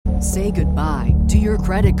Say goodbye to your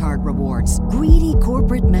credit card rewards. Greedy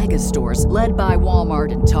corporate mega stores, led by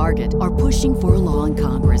Walmart and Target, are pushing for a law in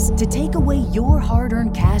Congress to take away your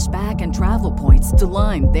hard-earned cash back and travel points to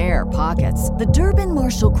line their pockets. The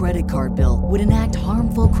Durbin-Marshall credit card bill would enact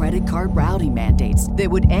harmful credit card routing mandates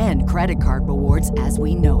that would end credit card rewards as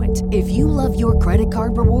we know it. If you love your credit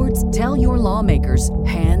card rewards, tell your lawmakers,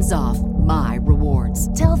 hands off my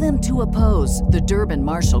rewards. Tell them to oppose the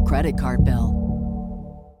Durbin-Marshall credit card bill.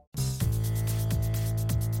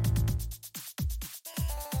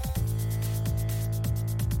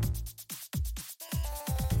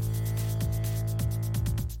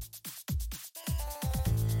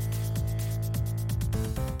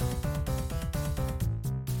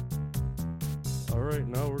 All right,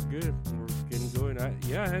 no, we're good. We're getting going. I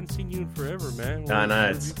hadn't seen you in forever, man. I know.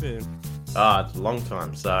 Where have you been? It's a long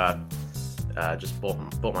time. So just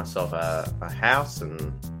bought myself a house, and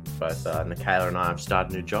both Nikayla and I have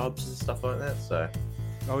started new jobs and stuff like that. So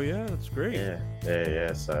Oh yeah, that's great.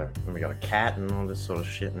 yeah. So we got a cat and all this sort of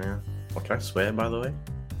shit now. Oh, can I swear, by the way?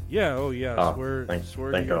 Yeah. Oh yeah. Oh, swear thank to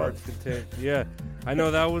your God. heart's content. Yeah. I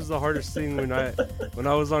know that was the hardest thing when I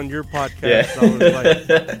was on your podcast. Yeah. I was like,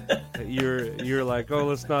 you're like, oh,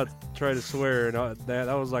 let's not try to swear, and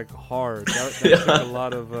that was like hard. That took a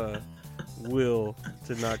lot of will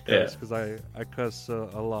to not cuss, because I cuss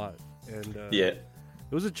a lot, and it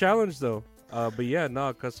was a challenge though. But yeah,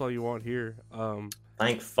 no, cuss all you want here.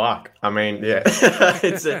 Thank fuck. I mean, yeah,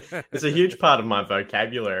 it's a huge part of my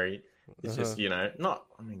vocabulary. It's just I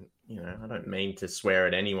don't mean to swear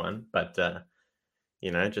at anyone, but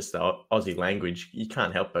just the Aussie language, you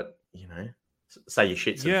can't help but say your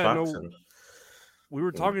shits and fucks. And we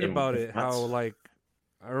were talking about it. How like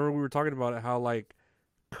I remember we were talking about it. How like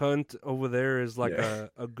cunt over there is like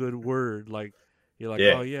a good word. Like you're like,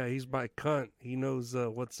 oh yeah, he's my cunt. He knows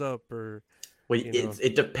what's up. Or well,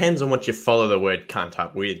 it depends on what you follow the word cunt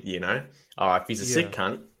up with. Oh, if he's a sick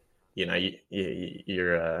cunt, you're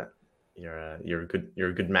a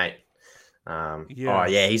good mate. Oh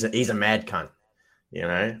yeah, he's a mad cunt.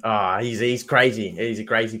 He's crazy. He's a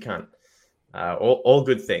crazy cunt. All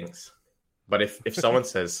good things. But if someone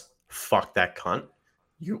says fuck that cunt,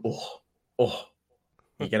 you're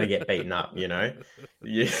gonna get beaten up.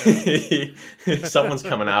 Someone's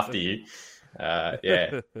coming after you.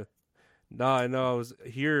 No, I know. I was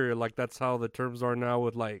here. Like that's how the terms are now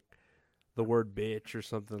with like the word bitch or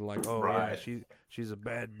something. Like, oh yeah, she's a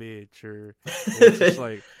bad bitch, or it's just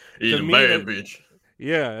like he's a bad bitch.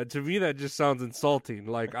 Yeah, to me that just sounds insulting.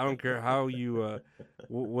 Like I don't care how you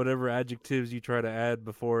whatever adjectives you try to add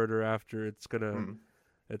before it or after, it's gonna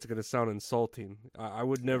sound insulting. I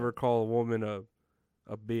would never call a woman a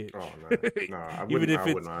bitch. Oh no, I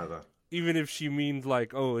wouldn't either. Even if she means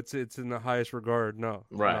like, oh, it's in the highest regard. No,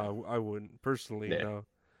 right? No, I wouldn't personally. No.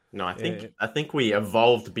 No, I think we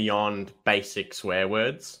evolved beyond basic swear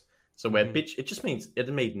words. So where bitch, it means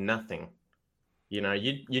nothing.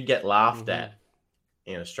 You'd get laughed at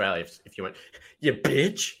in Australia if you went, you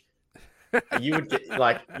bitch. You would get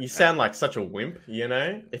like, you sound like such a wimp,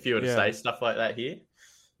 if you were to say stuff like that here.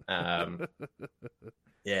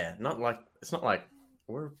 It's not like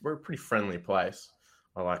we're a pretty friendly place,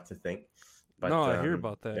 I like to think. But, no, I hear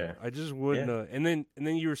about that. Yeah. I just wouldn't. And then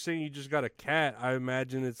you were saying you just got a cat. I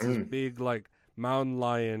imagine it's this big like mountain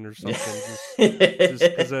lion or something. Just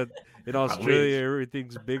because in Australia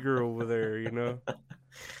everything's bigger over there,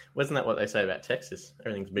 Wasn't that what they say about Texas?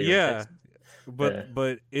 Everything's bigger. Yeah,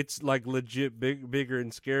 but it's like legit bigger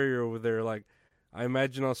and scarier over there. Like I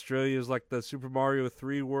imagine Australia is like the Super Mario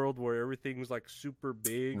 3 world where everything's like super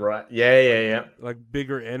big. Right. Yeah. Like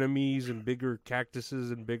bigger enemies and bigger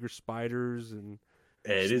cactuses and bigger spiders and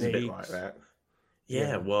it snakes. Is a bit like that.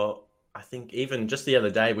 Yeah, well, I think even just the other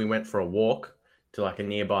day we went for a walk to like a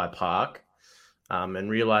nearby park, and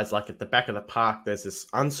realized like at the back of the park there's this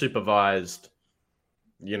unsupervised,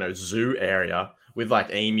 zoo area with like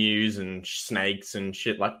emus and snakes and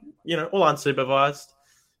shit, like, all unsupervised.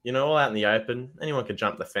 All out in the open. Anyone could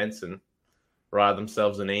jump the fence and ride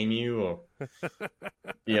themselves an emu or,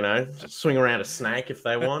 swing around a snake if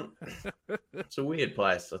they want. It's a weird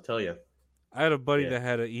place, I'll tell you. I had a buddy that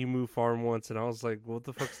had an emu farm once, and I was like, what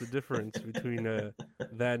the fuck's the difference between that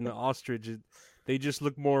and the ostrich? They just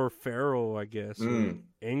look more feral, I guess, or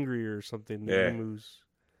angry or something, the emus.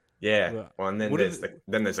 Yeah. Well, and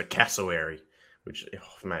then there's a cassowary, which,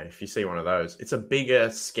 man, if you see one of those, it's a bigger,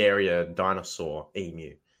 scarier dinosaur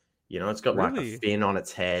emu. It's got like a fin on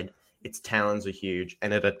its head. Its talons are huge,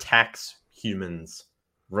 and it attacks humans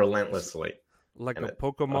relentlessly. like And a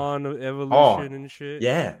Pokemon oh, evolution and shit.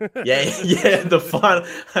 yeah, the final,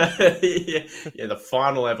 the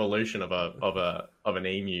final evolution of an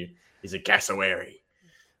emu is a cassowary.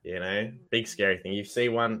 Big scary thing. You see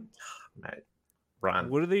one, mate, run.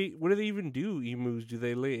 What do they even do? Emus? Do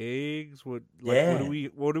they lay eggs? Yeah.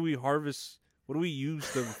 What do we harvest? What do we use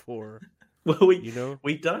them for? Well, You know?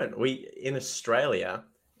 we don't. We in Australia,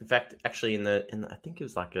 in fact, actually in the I think it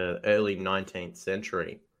was like a early 19th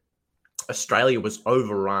century, Australia was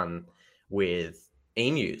overrun with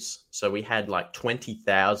emus. So we had like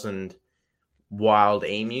 20,000 wild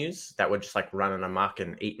emus that were just like running amok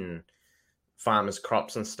and eating farmers'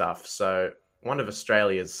 crops and stuff. So one of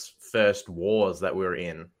Australia's first wars that we were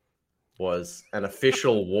in was an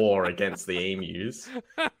official war against the emus.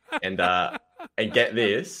 And get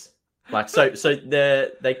this, like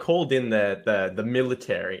they called in the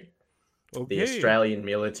military, the Australian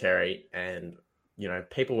military, and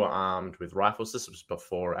people were armed with rifles. This was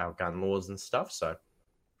before our gun laws and stuff. So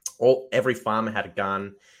every farmer had a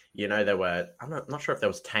gun. There were, I'm not sure if there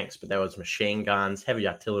was tanks, but there was machine guns, heavy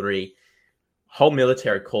artillery. Whole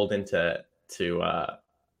military called in to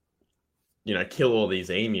kill all these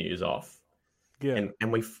emus off. Yeah.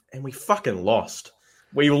 And we fucking lost.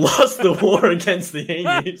 We lost the war against the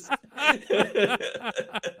emus.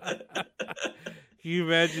 Can you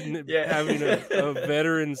imagine having a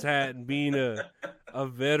veteran's hat and being a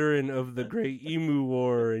veteran of the Great Emu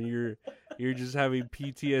War, and you're just having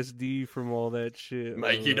PTSD from all that shit?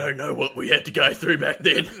 Mate, you don't know what we had to go through back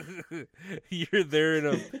then. You're there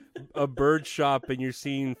in a bird shop and you're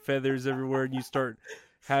seeing feathers everywhere, and you start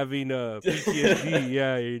having a PTSD.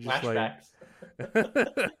 Yeah, you're just flashbacks.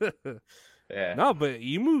 Yeah. No, but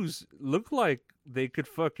emus look like they could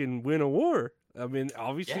fucking win a war. I mean,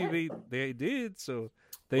 obviously they did. So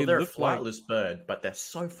they're a flightless bird, but they're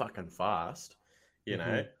so fucking fast.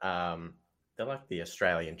 They're like the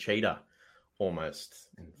Australian cheetah, almost.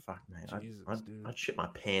 And fuck, man, I'd shit my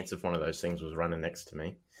pants if one of those things was running next to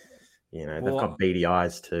me. They've got beady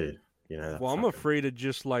eyes too. I'm afraid of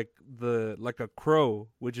just like a crow,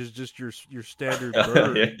 which is just your standard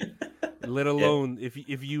bird. Let alone if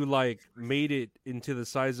you like made it into the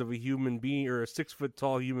size of a human being or a 6 foot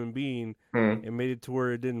tall human being and made it to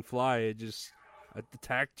where it didn't fly, it just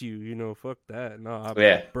attacked you. Fuck that. No,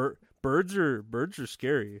 birds are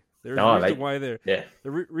scary. There's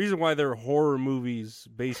the reason why they're horror movies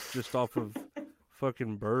based just off of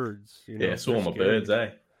fucking birds. Swarm of birds,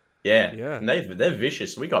 eh? Yeah. And they're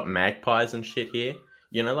vicious. We got magpies and shit here.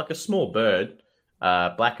 Like a small bird,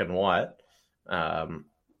 black and white.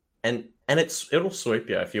 And it'll swoop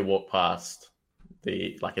you if you walk past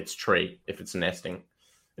its tree, if it's nesting.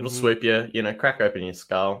 It'll swoop you, crack open your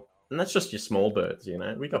skull. And that's just your small birds,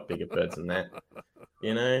 We got bigger birds than that.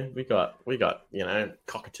 We got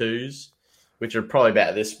cockatoos, which are probably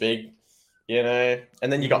about this big, And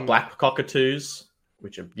then you got black cockatoos,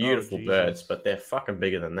 which are beautiful birds, but they're fucking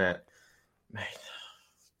bigger than that. Mate,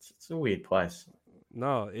 it's a weird place.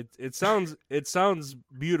 No, it sounds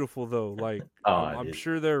beautiful though. Like I'm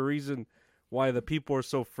sure there's a reason why the people are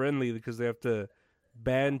so friendly, because they have to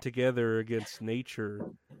band together against nature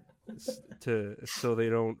so they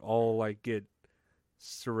don't all like get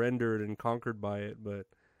surrendered and conquered by it. But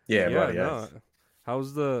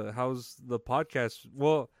how's the podcast?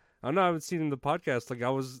 Well, I know I haven't seen the podcast. Like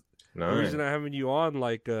the reason I'm having you on,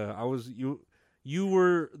 like you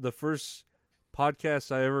were the first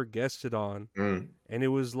podcast I ever guested on, and it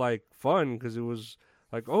was like fun because it was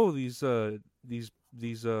like, oh, these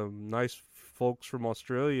nice folks from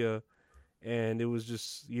Australia, and it was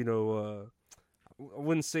just I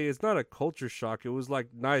wouldn't say it's not a culture shock. It was like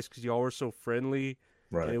nice because y'all were so friendly,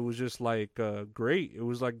 right? And it was just like great. It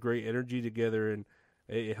was like great energy together, and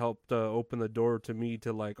it helped open the door to me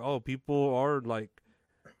to like, oh, people are like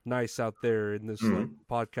nice out there in this like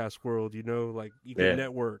podcast world, like you can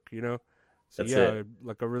network, So I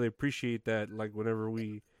really appreciate that. Like whenever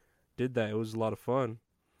we did that, it was a lot of fun.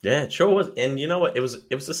 Yeah, it sure was. And you know what? It was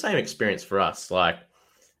the same experience for us. Like,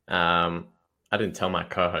 I didn't tell my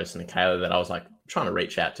co-host Nikayla that I was like trying to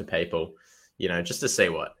reach out to people, just to see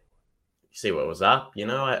what was up.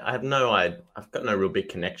 I have I've got no real big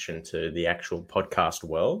connection to the actual podcast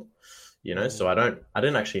world, so I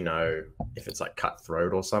didn't actually know if it's like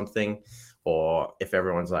cutthroat or something, or if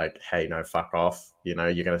everyone's like, hey, no, fuck off, you're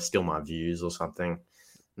going to steal my views or something.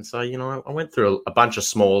 And so, I went through a bunch of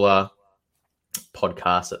smaller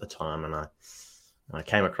podcasts at the time, and I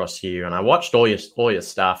came across you, and I watched all your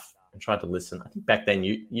stuff and tried to listen. I think back then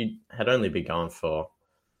you had only been going for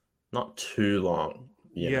not too long.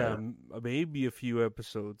 Maybe a few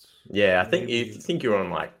episodes. Yeah, I think you were on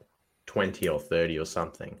like 20 or 30 or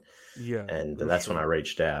something. Yeah, and for that's when I sure.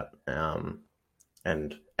 reached out.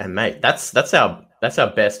 And mate, that's our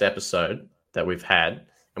best episode that we've had,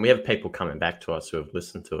 and we have people coming back to us who have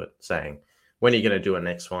listened to it saying, "When are you going to do a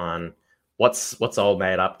next one? What's old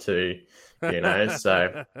mate up to?"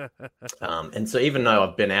 So and so even though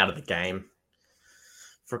I've been out of the game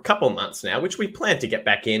for a couple of months now, which we plan to get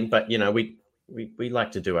back in, but we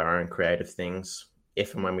like to do our own creative things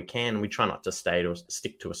if and when we can. We try not to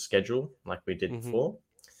stick to a schedule like we did hmm before.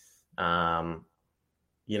 And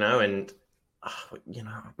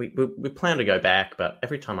we plan to go back, but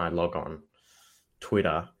every time I log on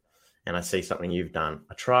Twitter and I see something you've done,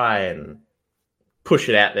 I try and push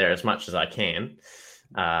it out there as much as I can.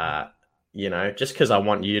 Just because I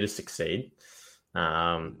want you to succeed.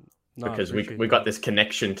 No, I Because we appreciate got that. this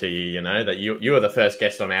connection to you, that you were the first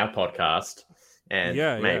guest on our podcast, and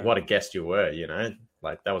Yeah, mate, yeah. what a guest you were.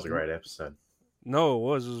 Like that was a N- great episode. No, it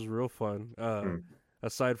was real fun. Mm.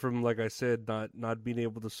 Aside from, like I said, not being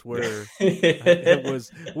able to swear,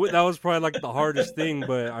 mm. that was probably like the hardest thing.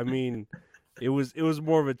 But I mean, it was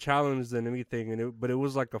more of a challenge than anything, but it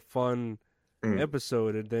was like a fun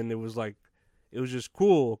episode, and then it was just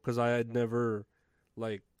cool because I had never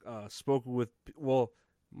like spoken with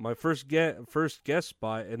my first guest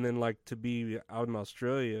spot, and then like to be out in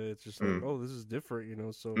Australia, it's just like, Mm. oh, this is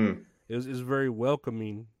different, so Mm. it was very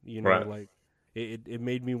welcoming, Right. like it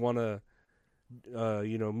made me want to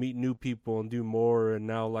meet new people and do more. And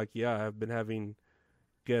now, like, yeah, I've been having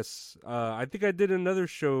guests. I think I did another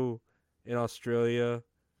show in Australia.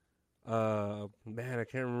 Man, I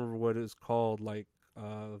can't remember what it's called. Like,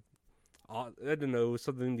 I don't know,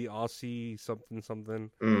 something the Aussie something something.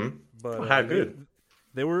 Mm. But Oh, how good.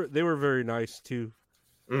 they were very nice too.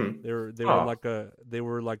 Mm. They were Oh, they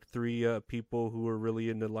were like three people who were really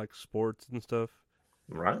into like sports and stuff.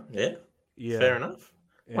 right. Yeah. Yeah, Fair enough.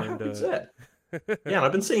 Well, how and good's that? Yeah, and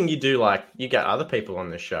I've been seeing you do like you get other people on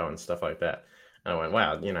this show and stuff like that. And I went,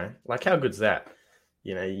 wow, like how good's that?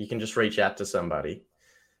 You can just reach out to somebody,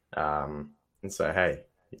 and say, hey,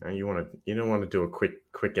 you don't want to do a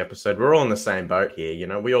quick episode. We're all in the same boat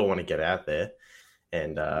here. We all want to get out there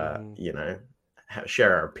and hmm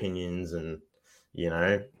share our opinions and you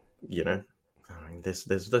know, I mean, there's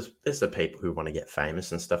the people who want to get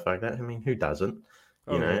famous and stuff like that. I mean, who doesn't?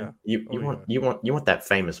 oh yeah, You oh yeah. you want that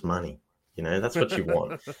famous money. That's what you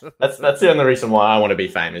want. That's the only reason why I want to be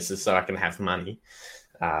famous is so I can have money.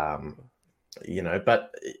 Um,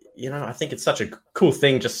 but I think it's such a cool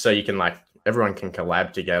thing just so you can like everyone can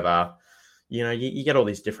collab together. You get all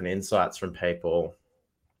these different insights from people,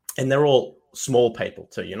 and they're all small people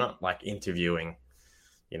too. You're not like interviewing,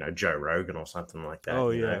 Joe Rogan or something like that. Oh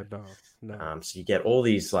yeah, no, no. So you get all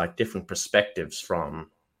these like different perspectives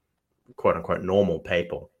from quote unquote normal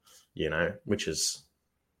people, which is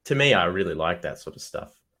to me, I really like that sort of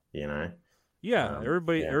stuff, Yeah, Yeah.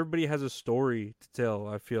 everybody has a story to tell.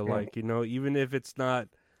 I feel Mm. like, even if it's not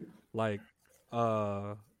like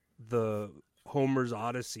the Homer's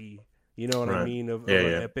Odyssey, you know what I Right. mean, Yeah, of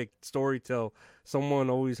an yeah. epic story tell. Someone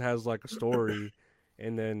always has like a story,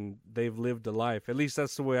 and then they've lived a life. At least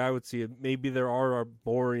that's the way I would see it. Maybe there are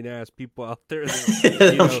boring ass people out there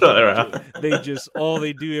that I'm sure there are. they just all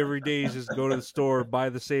they do every day is just go to the store, buy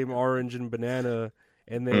the same orange and banana,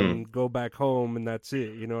 and then Mm. go back home, and that's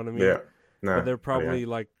it. You know what I mean? Yeah. But No. they're Yeah. probably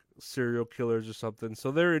like serial killers or something.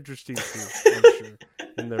 So they're interesting too, I'm sure,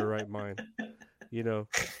 in their right mind. You know,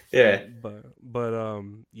 Yeah. but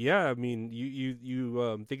yeah, I mean,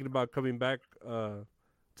 you thinking about coming back to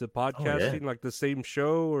Oh yeah. podcasting, like the same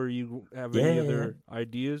show, or you have Yeah. any Yeah. Yeah. other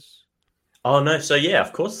ideas? Oh no. So yeah,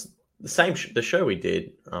 of course, the same the show we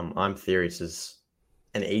did. I'm Theoryus is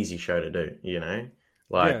an easy show to do. Yeah,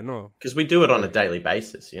 Like no, because we do it on a right. daily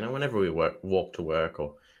basis. Whenever we walk to work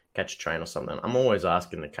or catch a train or something, I'm always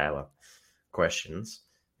asking Nikayla questions,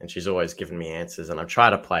 and she's always giving me answers. And I try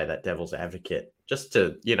to play that devil's advocate just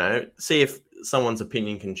to see if someone's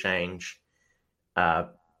opinion can change uh,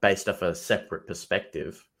 based off a separate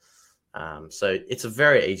perspective. So it's a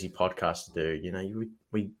very easy podcast to do.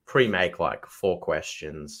 We pre-make like 4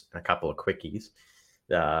 questions and a couple of quickies,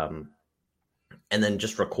 and then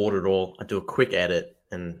just record it all. I do a quick edit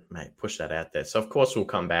and push that out there. So of course we'll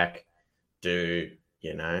come back, do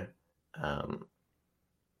um,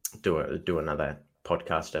 do another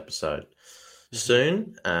podcast episode hmm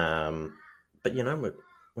soon. But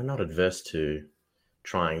we're not adverse to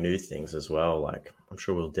trying new things as well. Like I'm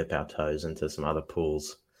sure we'll dip our toes into some other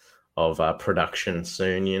pools of production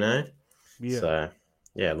soon. Yeah. So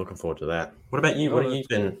yeah, looking forward to that. What about you? No, that's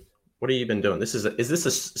cool. What have you been doing? Is this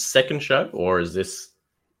a second show or is this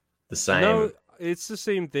the No, same? it's the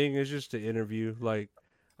same thing. It's just an interview. Like,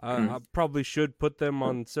 I probably should put them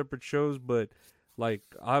on separate shows, but like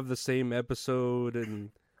I have the same episode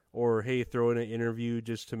or hey, throw in an interview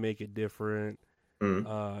just to make it different.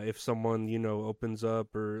 If someone, opens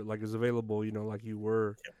up or like is available, like you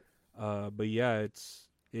were. But yeah,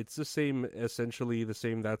 it's the same, essentially the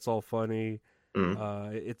same. That's all funny.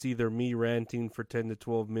 It's either me ranting for 10 to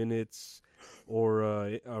 12 minutes or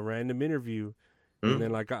a random interview. And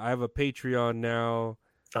then like I have a Patreon now.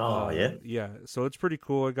 Yeah. So it's pretty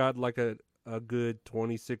cool. I got like a good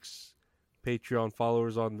 26 Patreon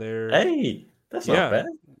followers on there. Hey, that's not bad.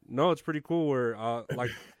 No, it's pretty cool where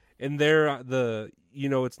like and there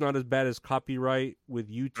it's not as bad as copyright with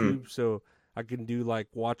YouTube, so I can do like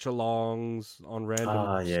watch alongs on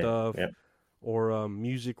random stuff or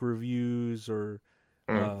music reviews or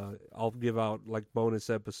I'll give out like bonus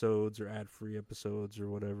episodes or ad-free episodes or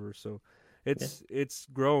whatever. So it's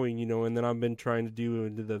growing, and then I've been trying to do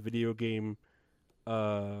into the video game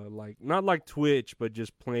like not like Twitch, but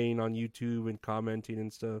just playing on YouTube and commenting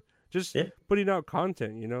and stuff. Just putting out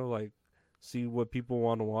content, like see what people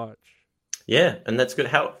want to watch. Yeah, and that's good.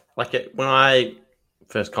 How when I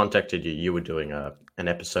first contacted you, you were doing an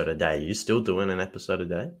episode a day. You still doing an episode a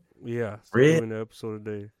day? Yeah, really? Doing an episode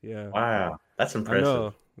a day. Yeah. Wow, that's impressive.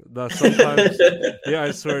 I know. Sometimes, yeah,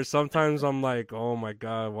 I swear. Sometimes I'm like, oh my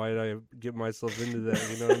god, why did I get myself into that?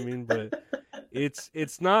 You know what I mean? But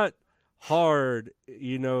it's not hard,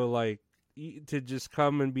 like to just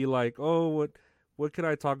come and be like, oh, what can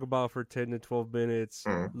I talk about for 10 to 12 minutes?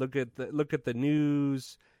 Look at the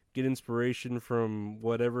news, get inspiration from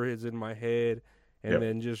whatever is in my head, and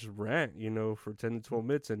then just rant, for 10 to 12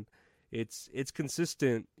 minutes. And it's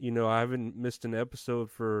consistent. I haven't missed an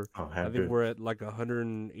episode for, I think we're at like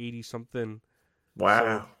 180 something.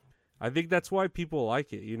 Wow. So I think that's why people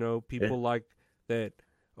like it. People like that.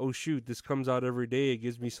 Oh shoot, this comes out every day. It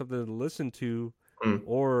gives me something to listen to,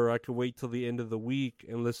 or I could wait till the end of the week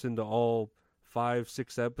and listen to all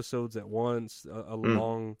 5-6 episodes at once. A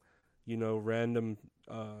long, random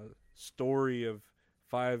story of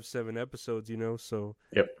 5-7 episodes. So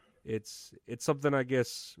it's something, I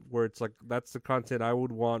guess, where it's like that's the content I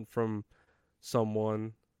would want from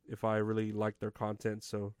someone if I really like their content.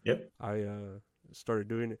 So I started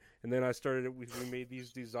doing it, and then I started. We made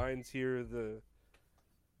these designs here. The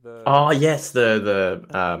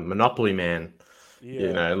Monopoly Man.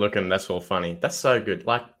 Looking, that's all funny. That's so good.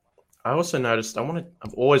 Like, I also noticed.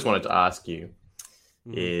 I've always wanted to ask you,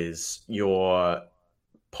 is your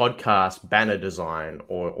podcast banner design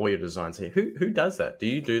or all your designs here? Who does that? Do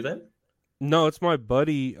you do that? No, it's my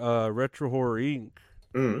buddy, Retro Horror Inc.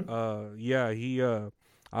 He. I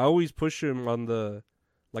always push him on the,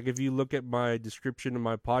 like, if you look at my description of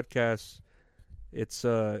my podcast, it's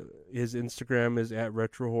his Instagram is at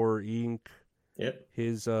Retro Horror Inc. Yep.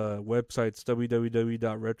 His website's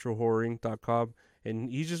www.retrohorrorinc.com, and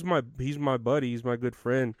he's my buddy. He's my good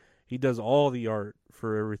friend. He does all the art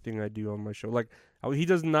for everything I do on my show. Like, he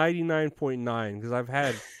does 99.9 because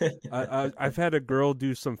I've had a girl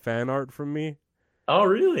do some fan art from me. Oh,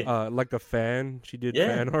 really? Like a fan. She did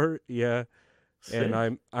fan art. Yeah. Sick.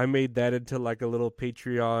 And I made that into like a little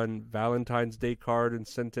Patreon Valentine's Day card and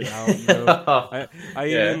sent it out.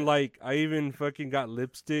 I even fucking got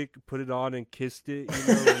lipstick, put it on and kissed it,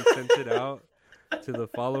 and sent it out to the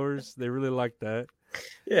followers. They really liked that.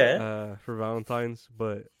 Yeah. For Valentine's.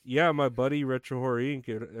 But yeah, my buddy Retro Horror Inc.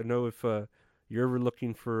 I know if you're ever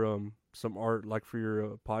looking for some art like for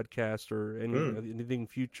your podcast or anything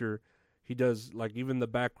future. He does, like, even the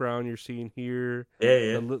background you're seeing here.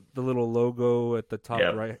 The little logo at the top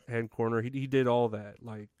right hand corner. He did all that.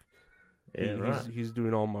 Like, he's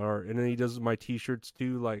doing all my art, and then he does my T-shirts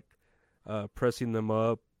too, like pressing them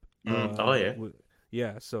up.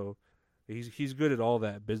 So he's good at all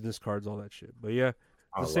that, business cards, all that shit. But yeah,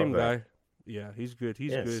 the same guy. Yeah, he's good.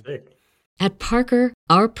 He's good. Sick. At Parker,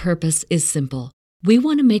 our purpose is simple. We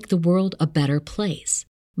want to make the world a better place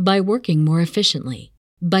by working more efficiently,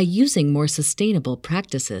 by using more sustainable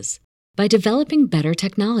practices, by developing better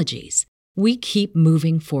technologies. We keep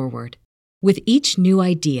moving forward. With each new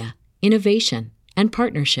idea, innovation, and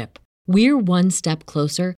partnership, we're one step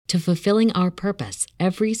closer to fulfilling our purpose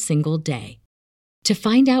every single day. To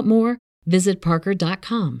find out more, visit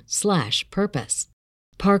parker.com/purpose.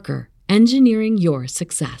 Parker, engineering your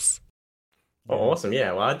success. Oh, awesome.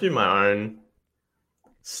 Yeah, well, I do my own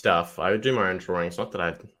stuff. I do my own drawings. Not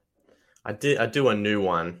that I do a new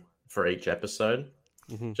one for each episode,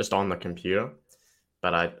 just on the computer.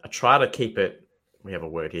 But I try to keep it, we have a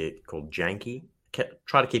word here called janky.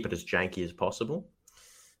 Try to keep it as janky as possible,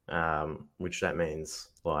 which that means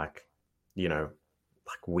like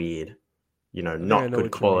weird. you know, I think I not know good what you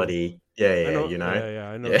mean. quality. Yeah, I know. you know. Yeah,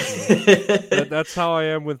 I know Yeah. what you mean. That's how I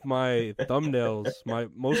am with my thumbnails.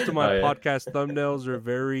 Most of my Oh, yeah. podcast thumbnails are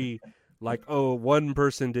very like, oh, one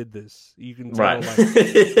person did this. You can tell, Right. like,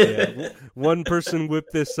 yeah, one person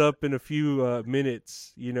whipped this up in a few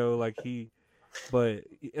minutes. Like but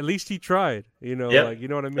at least he tried. Yep. Like, you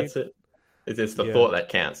know what I mean? That's it. It's the Yeah, thought that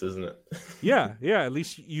counts, isn't it? yeah. At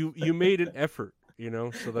least you made an effort.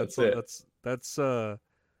 So That's it. that's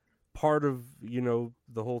part of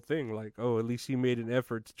the whole thing. Like, oh, at least he made an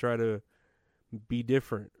effort to try to be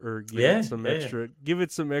different or give it Yeah, some yeah.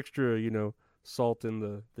 extra salt in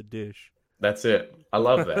the dish. That's it. I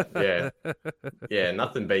love that. Yeah. Yeah,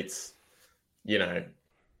 nothing beats, you know,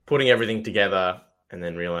 putting everything together and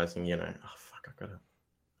then realizing, oh fuck, I've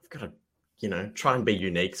gotta, try and be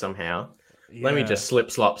unique somehow. Let me just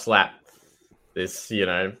slap this,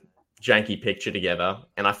 janky picture together.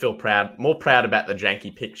 And I feel more proud about the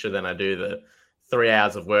janky picture than I do the 3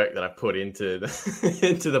 hours of work that I put into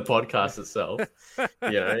into the podcast itself.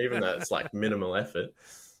 Even though it's like minimal effort.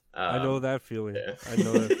 I know that feeling. Yeah. I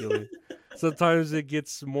know that feeling. Sometimes it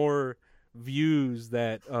gets more views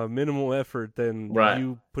that minimal effort than Right.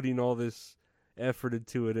 you putting all this effort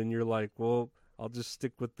into it, and you're like, well, I'll just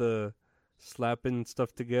stick with the slapping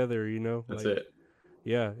stuff together. That's like, it.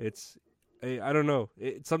 Yeah, I don't know.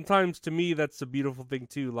 Sometimes to me that's a beautiful thing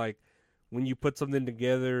too. Like when you put something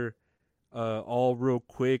together, all real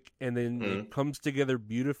quick, and then it comes together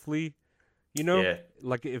beautifully. Yeah.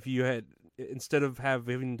 Like if you had, instead of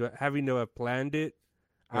having to have planned it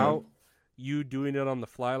out, you doing it on the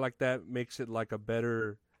fly like that makes it like a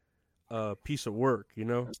better piece of work.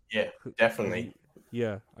 Yeah, definitely.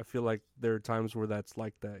 Yeah, I feel like there are times where that's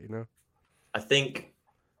like that. I think,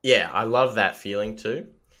 yeah, I love that feeling too.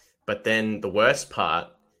 But then the worst part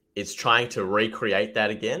is trying to recreate that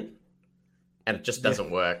again, and it just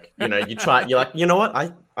doesn't work. You try, you're like, you know what?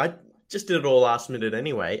 I just did it all last minute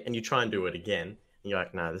anyway, and you try and do it again, and you're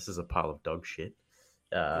like, no, this is a pile of dog shit.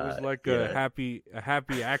 It was like a happy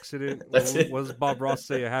accident. That's it. What does Bob Ross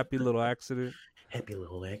say? A happy little accident. Happy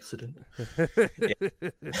little accident.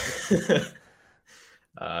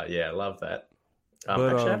 Yeah, I love that.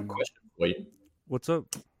 Actually, I have a question for you. What's up?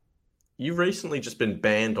 You've recently just been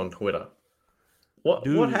banned on Twitter.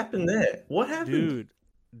 What happened there? What happened?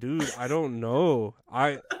 Dude, I don't know.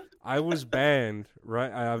 I was banned,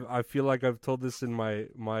 right? I feel like I've told this in my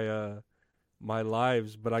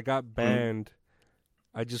lives, but I got banned.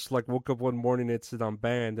 I just like woke up one morning and it said I'm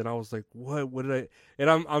banned, and I was like, what did I? And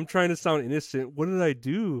I'm trying to sound innocent. What did I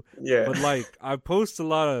do? Yeah. But like I post a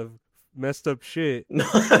lot of messed up shit.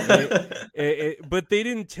 But they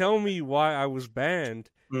didn't tell me why I was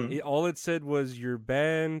banned. All it said was you're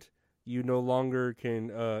banned. You no longer can.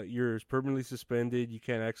 You're permanently suspended. You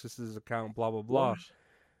can't access this account. Blah blah blah.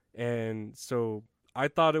 And so I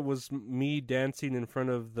thought it was me dancing in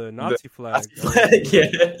front of the Nazi flag.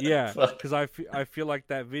 Yeah, because I feel like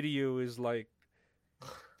that video is like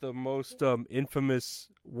the most infamous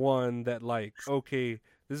one. That like, okay,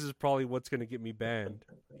 this is probably what's gonna get me banned.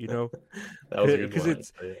 That was a good one.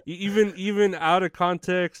 It's even out of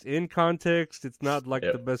context, in context, it's not like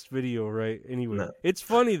the best video, right? Anyway, It's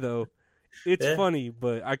funny though. It's funny,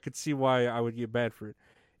 but I could see why I would get banned for it.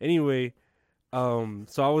 Anyway, so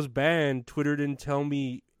I was banned. Twitter didn't tell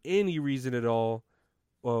me any reason at all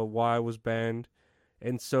why I was banned,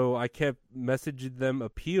 and so I kept messaging them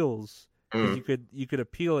appeals because you could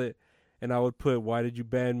appeal it, and I would put, "Why did you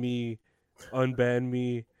ban me? Unban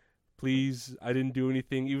me, please. I didn't do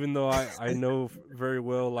anything," even though I know very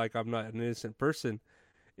well like I'm not an innocent person.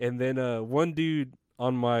 And then one dude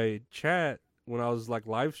on my chat when I was like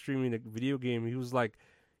live streaming a video game, he was like,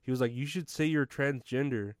 you should say you're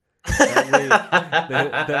transgender.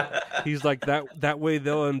 That way, he's like that way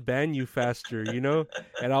they'll unban you faster,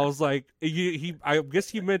 And I was like, I guess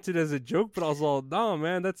he meant it as a joke, but I was all, no,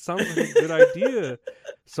 man, that sounds like a good idea.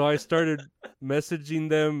 So I started messaging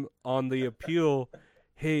them on the appeal,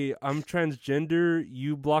 hey, I'm transgender.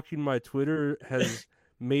 You blocking my Twitter has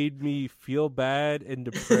made me feel bad and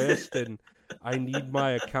depressed, and I need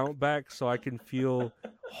my account back so I can feel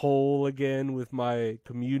whole again with my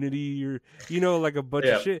community, or like a bunch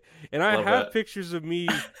of shit. And I have pictures of me,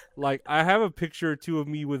 like I have a picture or two of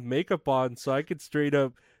me with makeup on, so I could straight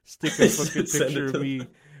up stick a fucking picture of me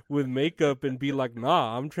with makeup and be like,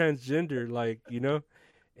 nah, I'm transgender, like,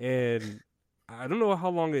 and I don't know how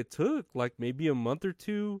long it took, like maybe a month or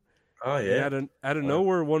two. Oh yeah. And out of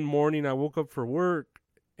nowhere one morning I woke up for work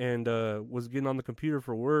and was getting on the computer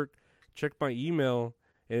for work, checked my email,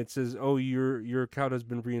 and it says, oh, your account has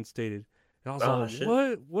been reinstated. And I was Oh all,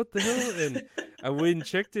 shit! what the hell? And I went and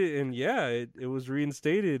checked it, and yeah, it was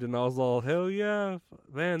reinstated. And I was all, hell yeah,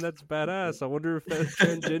 man, that's badass. I wonder if that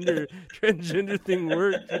transgender thing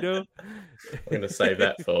worked, you know? I'm gonna save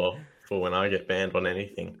that for when I get banned on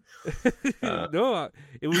anything. No,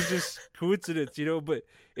 it was just coincidence, you know. But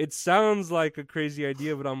it sounds like a crazy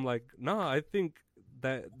idea, but I'm like, nah, I think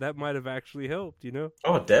that might have actually helped, you know?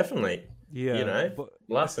 Oh, definitely. You Yeah, know, but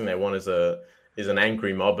last thing they want is an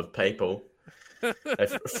angry mob of people.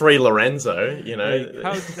 Free Lorenzo, you know.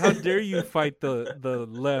 like how dare you fight the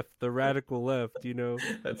left, the radical left, you know?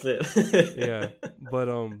 That's it. Yeah, but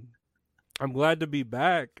I'm glad to be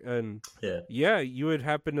back, and Yeah. you had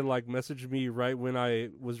happened to like message me right when I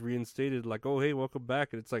was reinstated, like, oh hey, welcome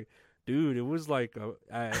back, and it's like, dude, it was like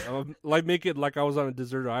like make it like I was on a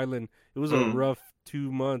desert island. It was a rough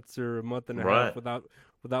 2 months or a month and a half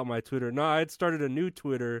without my Twitter. No, I had started a new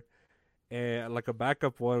Twitter and like a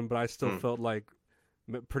backup one, but I still felt like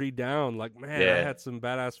pretty down. Like, man, I had some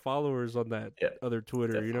badass followers on that other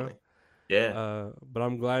Twitter, definitely. you know. Yeah. But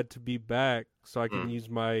I'm glad to be back, so I can use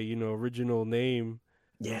my original name.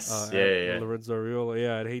 Yes. Lorenzo Ariola.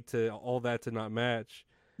 Yeah, I'd hate to all that to not match.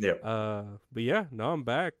 Yeah. But yeah, now I'm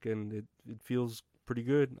back, and it feels pretty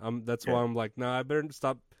good. That's why I'm like, nah, I better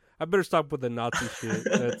stop. I better stop with the Nazi shit.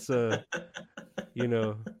 That's you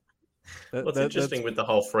know. What's interesting with the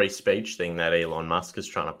whole free speech thing that Elon Musk is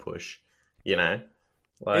trying to push, you know,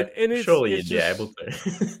 like and surely you'd be able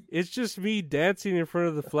to. It's just me dancing in front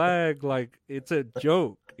of the flag like it's a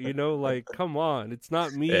joke, you know. Like, come on, it's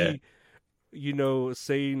not me,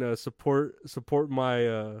 saying support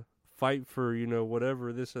my fight for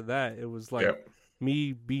whatever this or that. It was like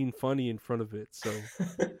me being funny in front of it. So,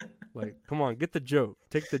 like, come on, get the joke,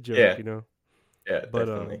 take the joke, you know. Yeah, but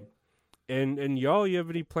definitely. And y'all, you have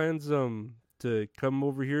any plans to come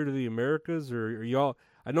over here to the Americas, or are y'all?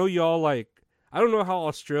 I know y'all like. I don't know how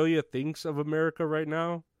Australia thinks of America right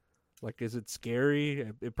now. Like, is it scary?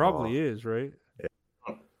 It probably is, right?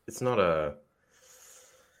 It's not a.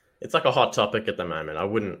 It's like a hot topic at the moment.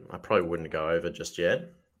 I probably wouldn't go over just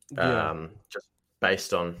yet. Just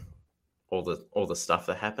based on all the stuff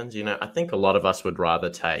that happens. You know, I think a lot of us would rather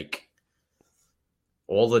take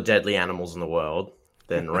all the deadly animals in the world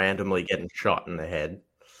than randomly getting shot in the head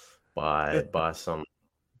by some,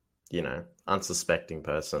 unsuspecting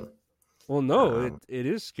person. Well, no, it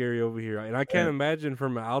is scary over here, and I can't imagine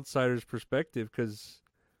from an outsider's perspective, because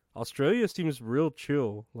Australia seems real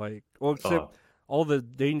chill. Like, well, except all the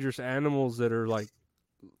dangerous animals that are like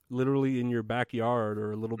literally in your backyard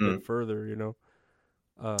or a little bit further, you know.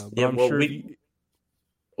 But I'm sure.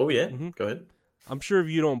 Go ahead. I'm sure if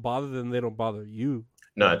you don't bother them, they don't bother you.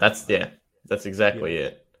 No, that's exactly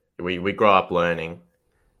it. We grow up learning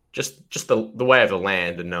just the way of the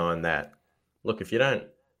land and knowing that, look, if you don't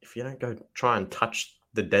go try and touch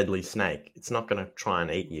the deadly snake, it's not going to try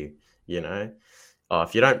and eat you, you know.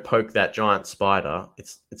 If you don't poke that giant spider,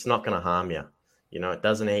 it's not going to harm you. You know, it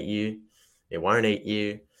doesn't eat you. It won't eat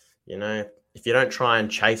you. You know, if you don't try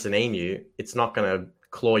and chase an emu, it's not going to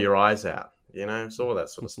claw your eyes out. You know, so all that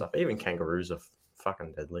sort of stuff. Even kangaroos are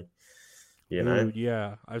fucking deadly. You know? Dude,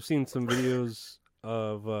 yeah. I've seen some videos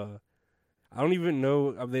of, I don't even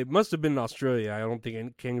know, they must have been in Australia. I don't think any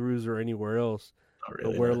kangaroos are anywhere else.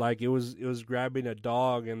 Really, but where like it was grabbing a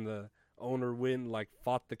dog, and the owner went and like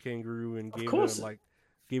fought the kangaroo and gave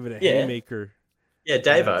it a haymaker. Yeah,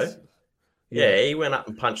 Davo. Yeah, he went up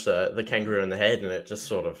and punched the kangaroo in the head, and it just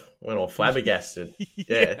sort of went all flabbergasted.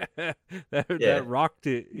 Yeah. That rocked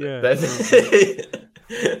it. Yeah.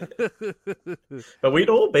 But we'd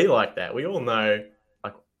all be like that. We all know,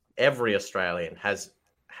 like, every Australian has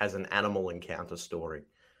an animal encounter story,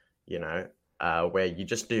 you know, where you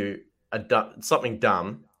just do something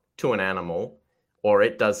dumb to an animal, or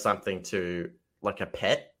it does something to like a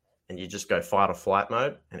pet, and you just go fight or flight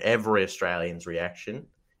mode. And every Australian's reaction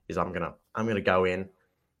is, I'm gonna go in,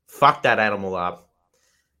 fuck that animal up,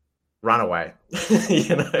 run away.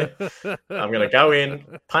 You know, I'm gonna go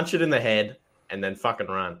in, punch it in the head, and then fucking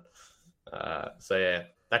run. So yeah,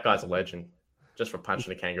 that guy's a legend just for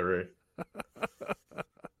punching a kangaroo.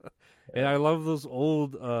 And I love those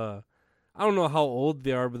old. I don't know how old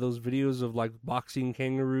they are, but those videos of like boxing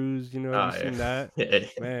kangaroos. You know, have you seen that?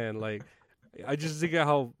 Man, like, I just think of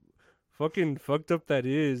how fucking fucked up that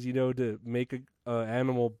is. You know, to make a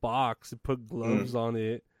animal box and put gloves on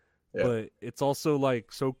it, but it's also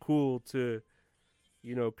like so cool to,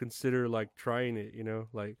 consider like trying it. You know,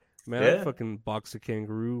 like, man, I'd fucking box a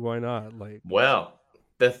kangaroo. Why not? Like, well,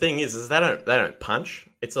 the thing is they don't punch.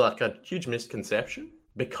 It's like a huge misconception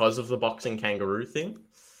because of the boxing kangaroo thing.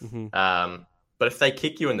 Mm-hmm. But if they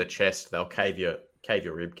kick you in the chest, they'll cave your cave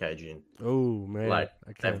your rib cage in. Oh man, Like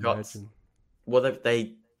I can't imagine.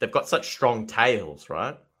 They've got such strong tails,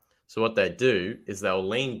 right? So what they do is they'll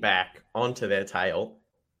lean back onto their tail,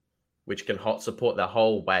 which can support their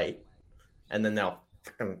whole weight, and then they'll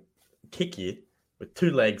fucking kick you with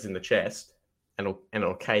 2 legs in the chest, and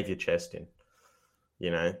it'll cave your chest in.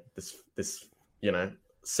 You know, this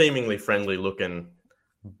seemingly friendly looking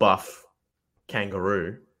buff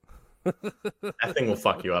kangaroo. That thing will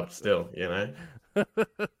fuck you up still, you know.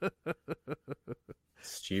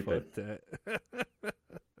 Stupid.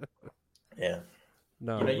 Yeah.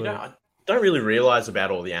 No, I don't really realize about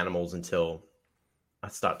all the animals until I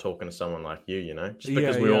start talking to someone like you, just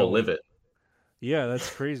because we all live it. Yeah, that's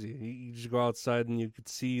crazy. You just go outside and you could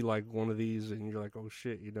see like one of these, and you're like, oh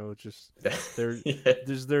shit, it's just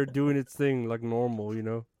they're doing its thing like normal,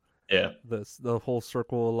 Yeah. The whole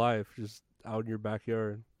circle of life just out in your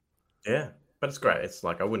backyard. Yeah, but it's great. It's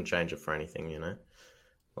like I wouldn't change it for anything,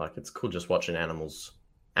 Like it's cool just watching animal,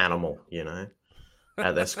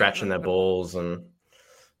 they're scratching their balls and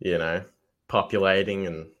populating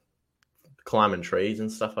and climbing trees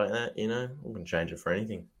and stuff like that. I wouldn't change it for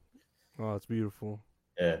anything. Oh, it's beautiful.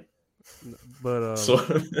 Yeah, but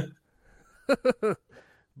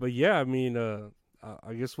but yeah, I mean,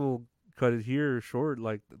 I guess we'll cut it here short.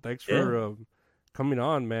 Like, thanks for coming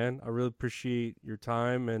on, man. I really appreciate your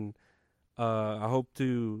time, and I hope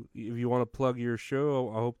to, if you want to plug your show,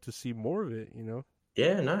 I hope to see more of it.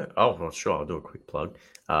 Yeah, no. Oh, well, sure. I'll do a quick plug.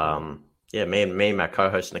 Yeah, me and my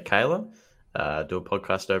co-host Nikayla do a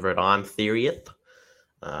podcast over at I'm Theoryus,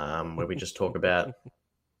 where we just talk about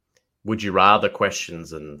would you rather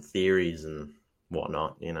questions and theories and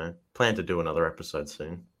whatnot. Plan to do another episode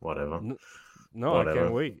soon. Whatever. No, whatever. I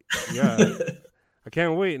can't wait. Yeah, I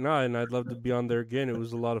can't wait. No, and I'd love to be on there again. It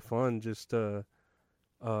was a lot of fun. Just y'all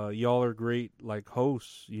are great, like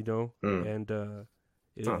hosts, and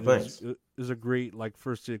it was a great like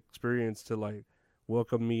first experience to like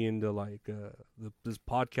welcome me into like this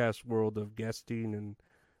podcast world of guesting and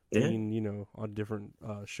being on different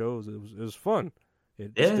shows. It was fun.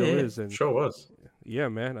 It still is, and sure was. Yeah,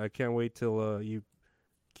 man, I can't wait till you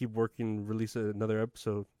keep working, release another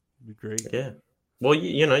episode. It'd be great. Yeah, well,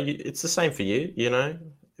 it's the same for you.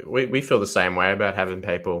 We feel the same way about having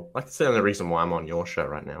people. Like, it's the only reason why I'm on your show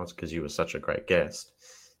right now is because you were such a great guest.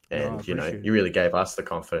 And, you really gave us the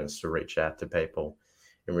confidence to reach out to people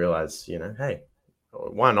and realize, hey,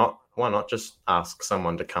 why not just ask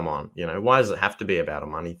someone to come on? Why does it have to be about a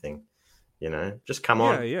money thing? Just come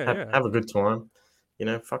on, have a good time.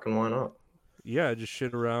 Fucking why not? Yeah, just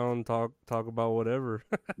shit around, talk about whatever.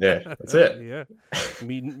 Yeah, that's it. Yeah,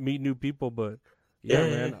 meet new people. But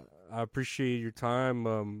man, I appreciate your time.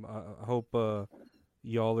 I hope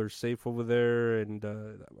y'all are safe over there, and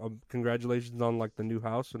congratulations on like the new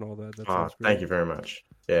house and all that. Thank you very much.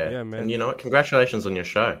 Yeah, man. And you know what? Congratulations on your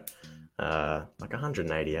show. Like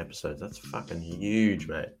 180 episodes. That's fucking huge,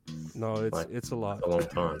 mate. No, it's a lot. It's a long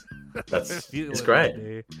time. It's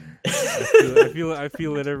great. I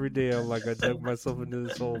feel it every day. I'm like, I dug myself into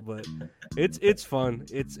this hole, but it's fun.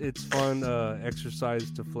 It's fun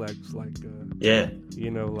exercise to flex, like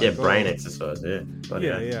like, brain exercise. Yeah,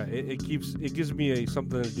 It gives me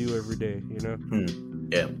something to do every day.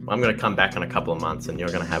 Yeah, I'm gonna come back in a couple of months, and you're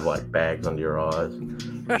gonna have like bags under your eyes,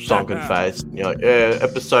 sunken face. You're like,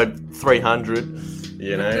 episode 300.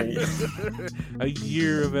 A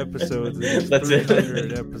year of episodes. That's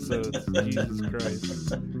 300 episodes. Jesus Christ.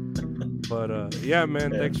 But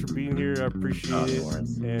man, thanks for being here. I appreciate it,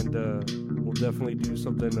 and we'll definitely do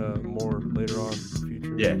something more later on in the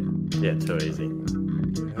future. Yeah, too easy.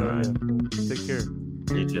 All right, take care.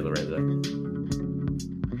 You too, Lorenzo.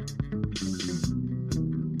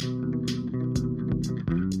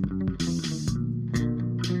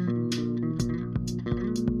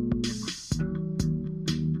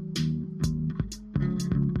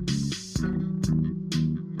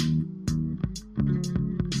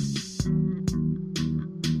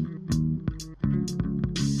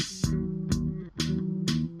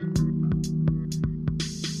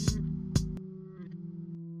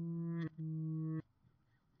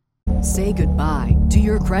 Say goodbye to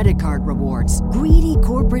your credit card rewards. Greedy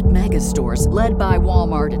corporate mega stores, led by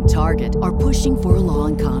Walmart and Target, are pushing for a law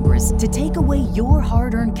in Congress to take away your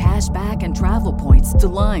hard-earned cash back and travel points to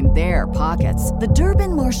line their pockets. The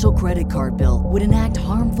Durbin-Marshall credit card bill would enact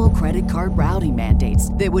harmful credit card routing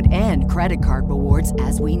mandates that would end credit card rewards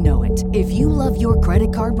as we know it. If you love your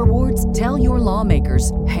credit card rewards, tell your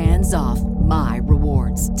lawmakers, hands off my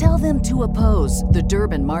rewards. Tell them to oppose the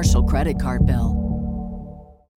Durbin-Marshall credit card bill.